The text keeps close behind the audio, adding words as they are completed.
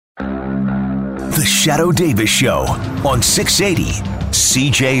The Shadoe Davis Show on 680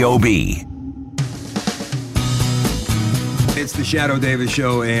 CJOB. It's the Shadoe Davis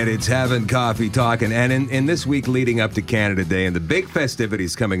Show, and it's Having Coffee Talking. And in this week leading up to Canada Day and the big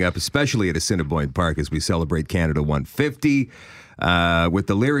festivities coming up, especially at Assiniboine Park as we celebrate Canada 150, with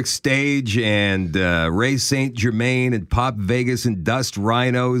the Lyric Stage and Ray St. Germain and Pop Vegas and Dust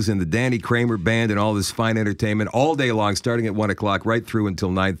Rhinos and the Danny Kramer Band and all this fine entertainment all day long, starting at 1 o'clock right through until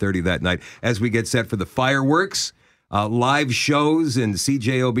 9:30 that night as we get set for the fireworks, live shows and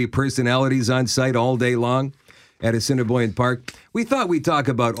CJOB personalities on site all day long at Assiniboine Park. We thought we'd talk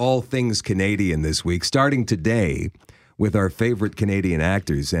about all things Canadian this week, starting today with our favorite Canadian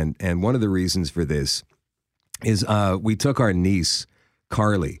actors. And one of the reasons for this is we took our niece,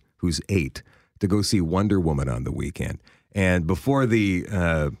 Carly, who's 8, to go see Wonder Woman on the weekend. And before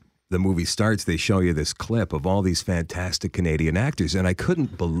the movie starts, they show you this clip of all these fantastic Canadian actors. And I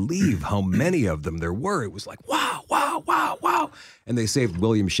couldn't believe how many of them there were. It was like, wow, wow, wow, wow. And they saved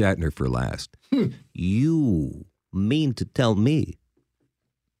William Shatner for last. You mean to tell me,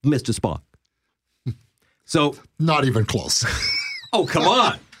 Mr. Spock? So, not even close. Oh, come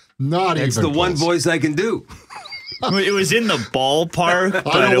on. Not It's even the close. one voice I can do. It was in the ballpark,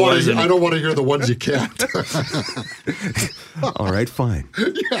 but I it wasn't. don't want to hear the ones you can't. All right, fine.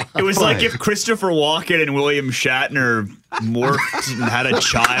 It was like if Christopher Walken and William Shatner morphed and had a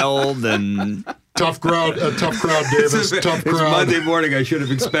child and... Tough crowd, Davis. Tough crowd. It's Monday morning. I should have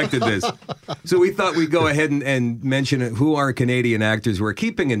expected this. So we thought we'd go ahead and mention who our Canadian actors were,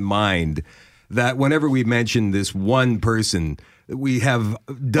 keeping in mind that whenever we mention this one person, we have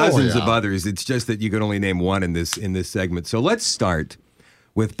dozens of others. It's just that you can only name one in this segment. So let's start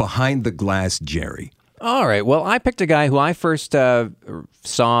with Behind the Glass Jerry. All right. Well, I picked a guy who I first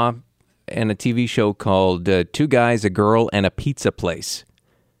saw in a TV show called Two Guys, a Girl, and a Pizza Place.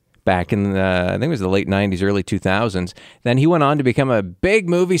 Back in, I think it was the late 90s, early 2000s. Then he went on to become a big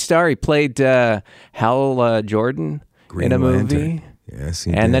movie star. He played Hal Jordan in a movie. Yes,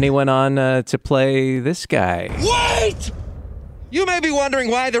 he did. Then he went on to play this guy. Wait! You may be wondering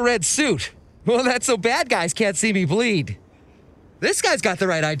why the red suit. Well, that's so bad guys can't see me bleed. This guy's got the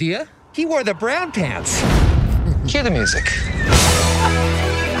right idea. He wore the brown pants. Cue the music.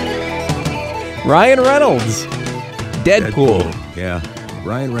 Ryan Reynolds. Deadpool. Yeah.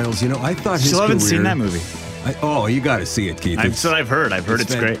 Ryan Reynolds, I thought his Still haven't career, seen that movie. You got to see it, Keith. That's what I've heard. I've heard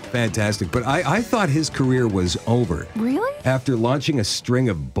it's great. Fantastic. But I thought his career was over. Really? After launching a string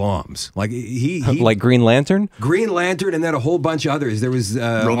of bombs. Like he like Green Lantern? Green Lantern and then a whole bunch of others. There was...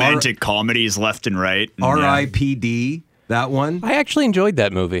 romantic comedies left and right. R.I.P.D., that one. I actually enjoyed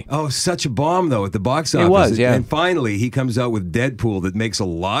that movie. Oh, such a bomb, though, at the box office. It was, yeah. And finally, he comes out with Deadpool that makes a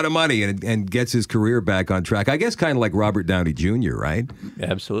lot of money and gets his career back on track. I guess kind of like Robert Downey Jr., right?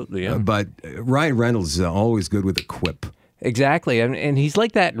 Absolutely, yeah. But Ryan Reynolds is always good with a quip. Exactly, and he's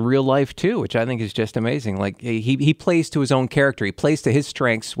like that in real life, too, which I think is just amazing. Like, he plays to his own character. He plays to his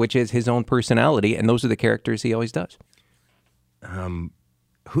strengths, which is his own personality, and those are the characters he always does.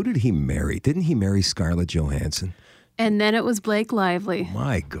 Who did he marry? Didn't he marry Scarlett Johansson? And then it was Blake Lively.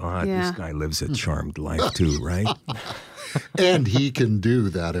 My God, Yeah. This guy lives a charmed life too, right? And he can do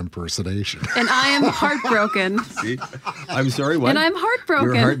that impersonation. And I am heartbroken. See? I'm sorry, what? And I'm heartbroken.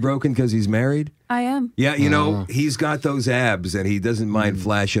 You're heartbroken because he's married? I am. Yeah, he's got those abs and he doesn't mind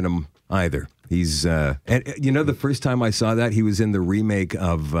flashing them either. He's, and the first time I saw that, he was in the remake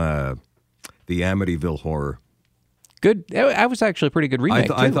of the Amityville Horror. Good. That was actually a pretty good remake,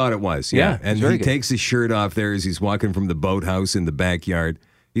 I thought it was, yeah. And he good. takes his shirt off there as he's walking from the boathouse in the backyard.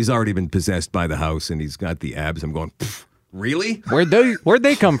 He's already been possessed by the house, and he's got the abs. I'm going, really? Where'd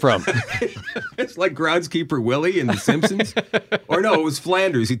they come from? It's like groundskeeper Willie in The Simpsons. Or no, it was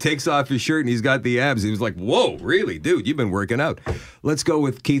Flanders. He takes off his shirt, and he's got the abs. He was like, whoa, really? Dude, you've been working out. Let's go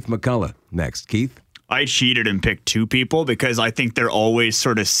with Keith McCullough next. Keith? I cheated and picked two people because I think they're always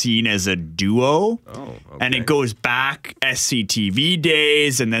sort of seen as a duo. Oh, okay. And it goes back SCTV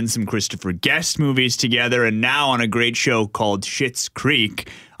days and then some Christopher Guest movies together. And now on a great show called Schitt's Creek,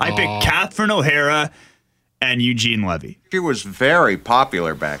 I picked Catherine O'Hara and Eugene Levy. She was very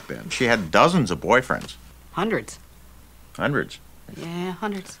popular back then. She had dozens of boyfriends. Hundreds. Hundreds? Yeah,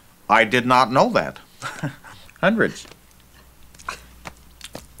 hundreds. I did not know that. Hundreds.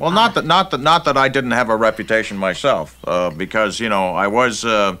 Well, not that I didn't have a reputation myself, because I was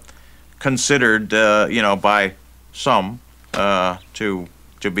considered, by some to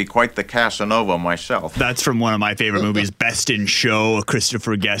be quite the Casanova myself. That's from one of my favorite movies, Best in Show, a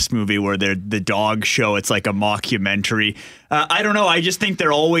Christopher Guest movie where they're the dog show. It's like a mockumentary. I don't know. I just think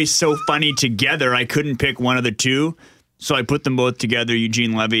they're always so funny together. I couldn't pick one of the two. So I put them both together,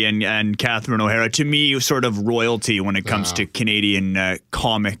 Eugene Levy and Catherine O'Hara. To me, sort of royalty when it comes to Canadian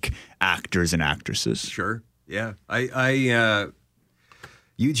comic actors and actresses. Sure. Yeah.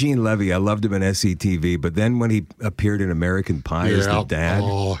 Eugene Levy, I loved him in SCTV, but then when he appeared in American Pie as the dad.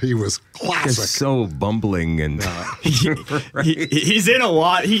 Oh, he was classic. Just so bumbling and he's in a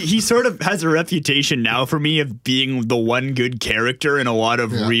lot. He sort of has a reputation now for me of being the one good character in a lot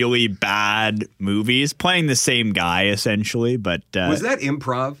of really bad movies, playing the same guy essentially. But was that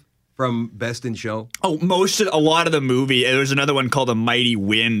improv from Best in Show? Oh, a lot of the movie. There's another one called A Mighty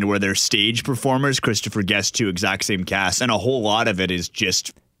Wind where they're stage performers. Christopher Guest too, exact same cast, and a whole lot of it is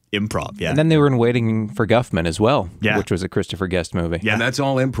just improv. Yeah, and then they were in Waiting for Guffman as well, yeah, which was a Christopher Guest movie. Yeah, and that's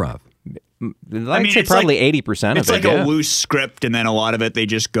all improv. I'd say probably 80% of it. It's like a loose script, and then a lot of it they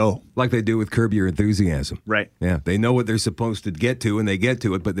just go. Like they do with Curb Your Enthusiasm. Right. Yeah, they know what they're supposed to get to, and they get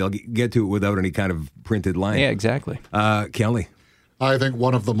to it, but they'll get to it without any kind of printed line. Yeah, exactly. Kelly. I think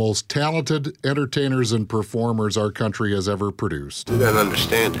one of the most talented entertainers and performers our country has ever produced. You don't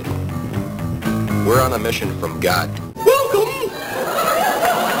understand it. We're on a mission from God. Welcome!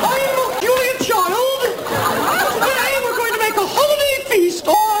 I'm Julia Child. Today we're going to make a holiday feast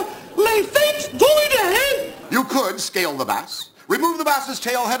or lay thanks fully dead. You could scale the bass, remove the bass's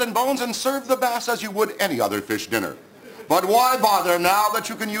tail, head, and bones, and serve the bass as you would any other fish dinner. But why bother now that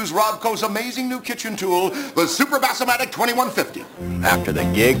you can use Robco's amazing new kitchen tool, the Super Bassomatic 2150? After the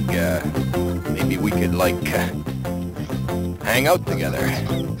gig, maybe we could, hang out together.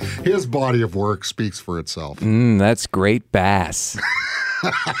 His body of work speaks for itself. That's great bass.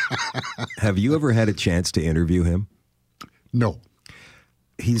 Have you ever had a chance to interview him? No.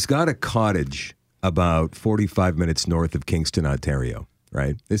 He's got a cottage about 45 minutes north of Kingston, Ontario,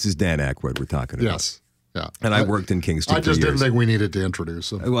 right? This is Dan Aykroyd we're talking about. Yes. Yeah. And I worked in Kingston I for just years. didn't think we needed to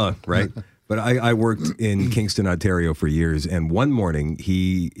introduce him. Well, right. But I worked in Kingston, Ontario for years. And one morning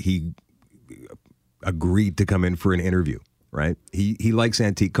he agreed to come in for an interview, right? He likes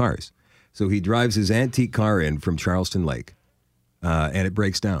antique cars. So he drives his antique car in from Charleston Lake and it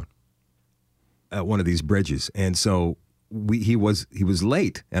breaks down at one of these bridges. And so he was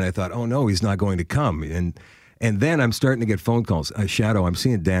late. And I thought, oh, no, he's not going to come. And then I'm starting to get phone calls. Shadow, I'm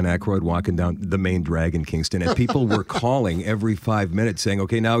seeing Dan Aykroyd walking down the main drag in Kingston, and people were calling every 5 minutes saying,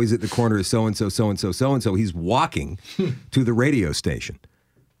 okay, now he's at the corner of so-and-so, so-and-so, so-and-so. He's walking to the radio station.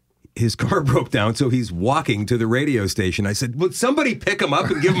 His car broke down, so he's walking to the radio station. I said, would somebody pick him up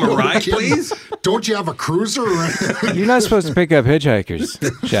and give him a ride, please? Don't you have a cruiser? You're not supposed to pick up hitchhikers,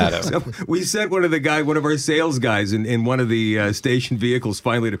 Shadow. So we sent one of our sales guys in one of the station vehicles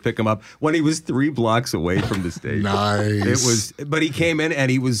finally to pick him up when he was 3 blocks away from the station. Nice. But he came in and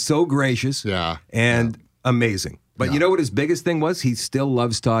he was so gracious and amazing. But you know what his biggest thing was? He still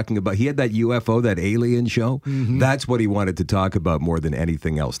loves talking about, he had that UFO, that alien show. Mm-hmm. That's what he wanted to talk about more than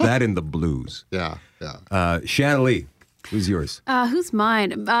anything else. That and the blues. Yeah. Shanna Lee, who's yours? Who's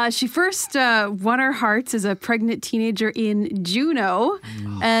mine? She first won our hearts as a pregnant teenager in Juno.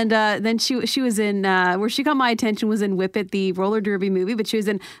 And then she was in, where she got my attention was in Whip It, the roller derby movie, but she was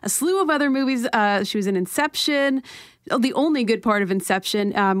in a slew of other movies. She was in Inception. The only good part of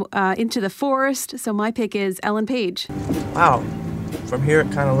Inception, Into the Forest. So my pick is Ellen Page. Wow. From here,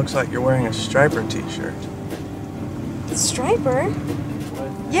 it kind of looks like you're wearing a Striper t-shirt. Striper?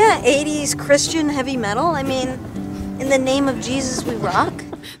 Yeah, 80s Christian heavy metal. I mean, in the name of Jesus, we rock.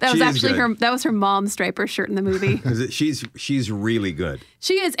 That was actually her mom's Striper shirt in the movie. She's really good.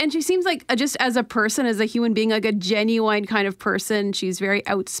 She is, and she seems like just as a person, as a human being, like a genuine kind of person. She's very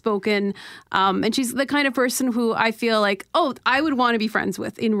outspoken, and she's the kind of person who I feel like, I would want to be friends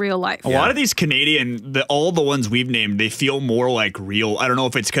with in real life. A lot of these Canadian, all the ones we've named, they feel more like real. I don't know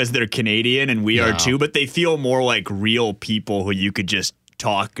if it's because they're Canadian and we are too, but they feel more like real people who you could just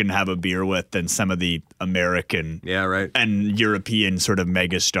talk and have a beer with than some of the American and European sort of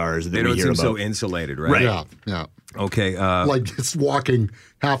megastars that they we don't hear seem about. so insulated, right? Yeah. Okay. Like just walking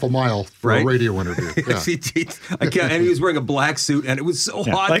half a mile for a radio interview. Yeah. I can't, and he was wearing a black suit, and it was so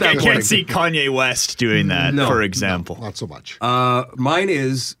hot. Like that I can't see Kanye West doing that, for example. No, not so much. Mine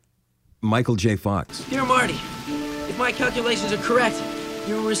is Michael J. Fox. Dear Marty, if my calculations are correct,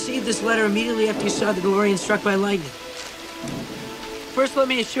 you will receive this letter immediately after you saw the DeLorean struck by lightning. First, let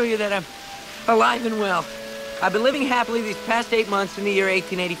me assure you that I'm alive and well. I've been living happily these past 8 months in the year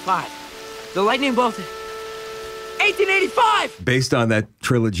 1885. The lightning bolt... 1885! Based on that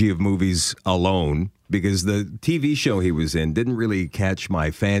trilogy of movies alone, because the TV show he was in didn't really catch my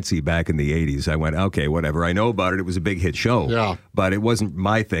fancy back in the 80s. I went, okay, whatever. I know about it. It was a big hit show. Yeah. But it wasn't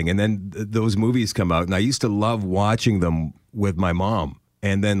my thing. And then those movies come out, and I used to love watching them with my mom,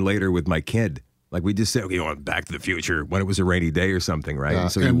 and then later with my kid. Like we just said, Back to the Future when it was a rainy day or something, right? Yeah,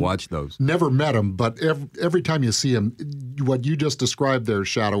 So you watch those. Never met him, but every time you see him, what you just described there,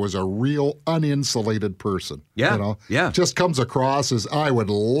 Shadow, is a real uninsulated person. Yeah, yeah. Just comes across as, I would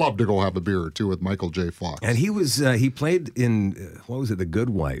love to go have a beer or two with Michael J. Fox. And he was he played in, what was it, The Good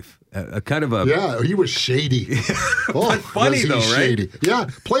Wife? A kind of a... Yeah, he was shady. But funny though, right? Shady. Yeah,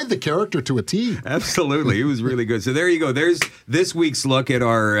 played the character to a T. Absolutely. He was really good. So there you go. There's this week's look at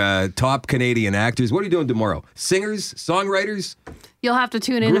our top Canadian actors. What are you doing tomorrow? Singers? Songwriters? You'll have to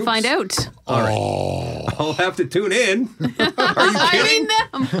tune in to find out. All right. I'll have to tune in. Are you kidding?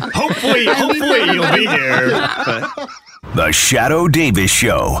 Hopefully you'll be there. The Shadow Davis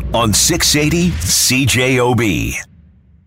Show on 680 CJOB.